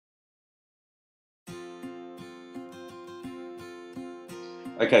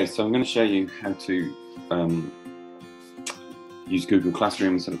Okay, so I'm going to show you how to use Google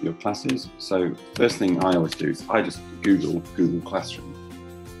Classroom and set up your classes. So first thing I always do is I just Google Classroom,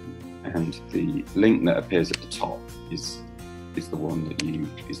 and the link that appears at the top is the one that you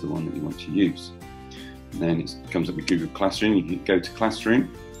want to use. And then it comes up with Google Classroom. You can go to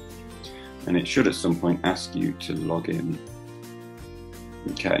Classroom, and it should at some point ask you to log in.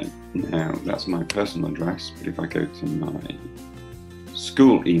 Okay, now that's my personal address, but if I go to my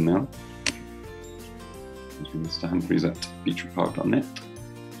school email, stanfries@beechwoodpark.net.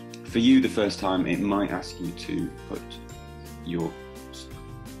 For you the first time, it might ask you to put your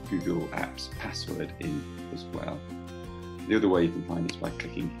Google Apps password in as well. The other way you can find it is by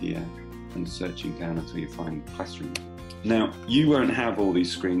clicking here and searching down until you find Classroom. Now, you won't have all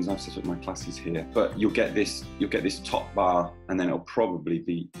these screens. I've set up my classes here, but you'll get this top bar, and then it'll probably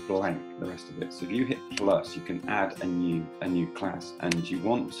be blank the rest of it. So if you hit plus, you can add a new class, and you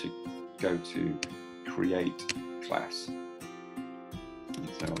want to go to create class. And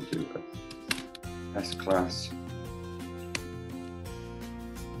so I'll do a S class.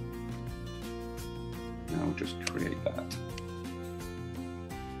 And I'll just create that.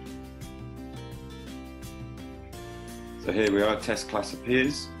 So here we are, test class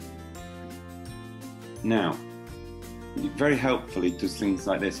appears. Now, it very helpfully does things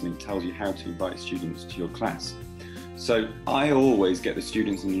like this, and it tells you how to invite students to your class. So I always get the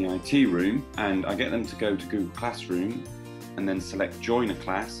students in the IT room, and I get them to go to Google Classroom and then select join a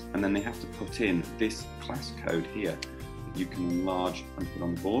class, and then they have to put in this class code here that you can enlarge and put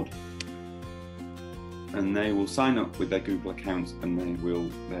on the board. And they will sign up with their Google accounts, and they will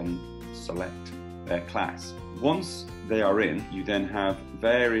then select their class. Once they are in, you then have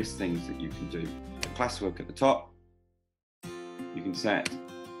various things that you can do. The classwork at the top, you can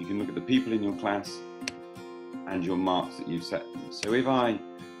look at the people in your class and your marks that you've set them. So if I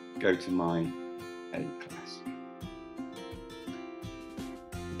go to my A class,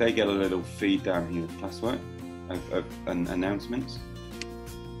 they get a little feed down here of classwork, of announcements.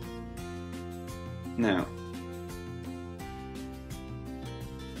 Now,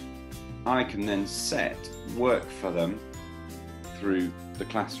 I can then set work for them through the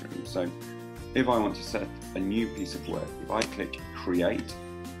classroom. So if I want to set a new piece of work, if I click create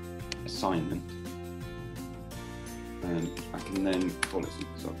assignment, and I can then call it,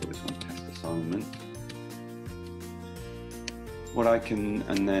 so I'll call this one test assignment. What I can,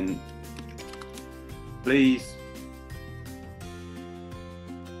 and then please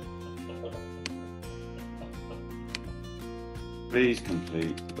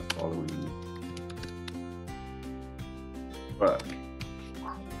complete the following work.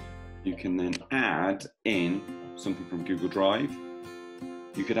 You can then add in something from Google Drive.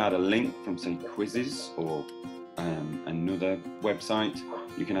 You could add a link from, say, quizzes or another website.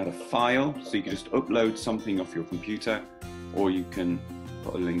 You can add a file, so you can just upload something off your computer, or you can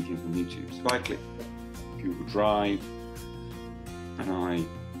put a link in from YouTube. So if I click Google Drive, and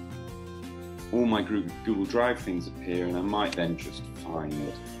all my Google Drive things appear, and I might then just find,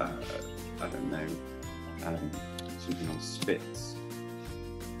 I don't know, something on spits.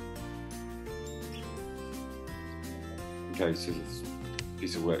 Okay, so there's a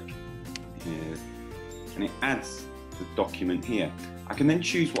piece of work here, and it adds the document here. I can then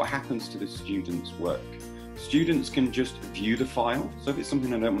choose what happens to the student's work. Students can just view the file, so if it's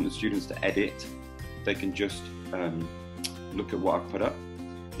something I don't want the students to edit, they can just look at what I've put up.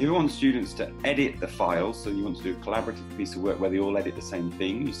 If you want students to edit the file, so you want to do a collaborative piece of work where they all edit the same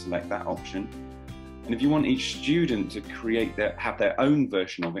thing, you select that option. And if you want each student to have their own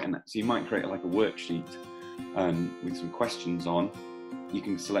version of it, and so you might create like a worksheet with some questions on, you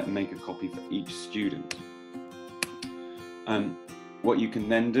can select make a copy for each student. What you can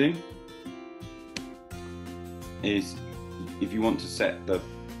then do is, if you want to set the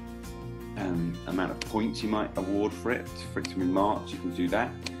amount of points you might award for it to be marked, you can do that.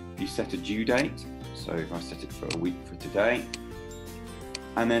 If you set a due date, so if I set it for a week for today,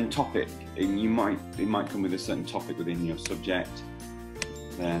 and then topic, and it might come with a certain topic within your subject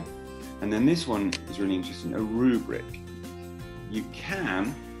there. And then this one is really interesting, a rubric. You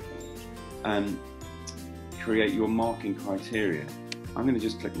can create your marking criteria. I'm going to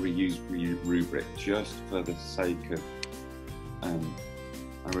just click reuse rubric just for the sake of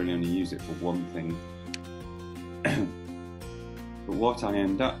I really only use it for one thing. But what I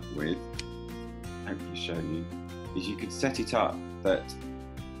end up with, hopefully show you, is you could set it up that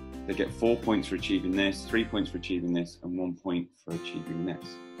they get 4 points for achieving this, 3 points for achieving this, and 1 point for achieving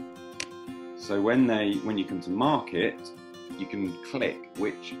this. So when you come to mark it, you can click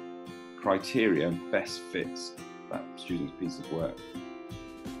which criteria best fits that student's piece of work.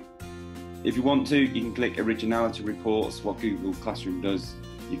 If you want to, you can click originality reports. What Google Classroom does,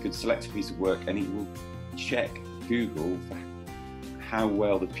 you could select a piece of work and it will check Google for how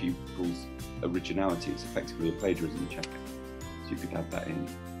well the pupil's originality is. Effectively a plagiarism checker. So you could add that in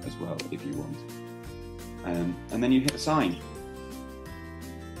as well if you want. And then you hit assign.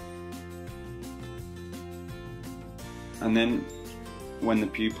 And then when the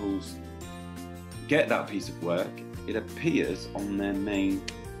pupils get that piece of work, it appears on their main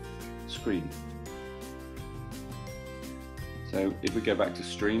screen. So if we go back to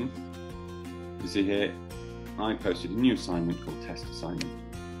stream, you see here, I posted a new assignment called test assignment.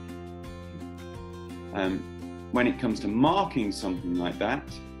 When it comes to marking something like that,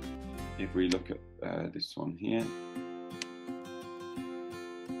 if we look at this one here,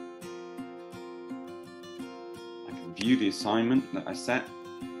 I can view the assignment that I set,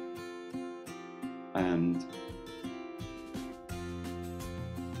 and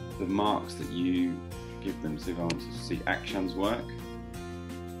the marks that you give them. So if I want to see Akshan's work,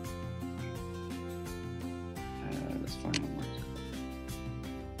 let's find one.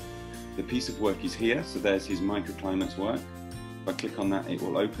 The piece of work is here, so there's his microclimates work. If I click on that, it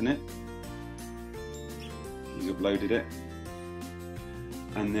will open it. He's uploaded it.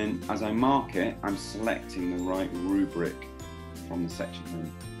 And then as I mark it, I'm selecting the right rubric from the section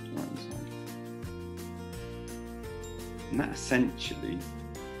home right hand side. And that essentially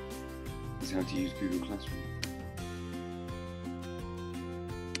is how to use Google Classroom.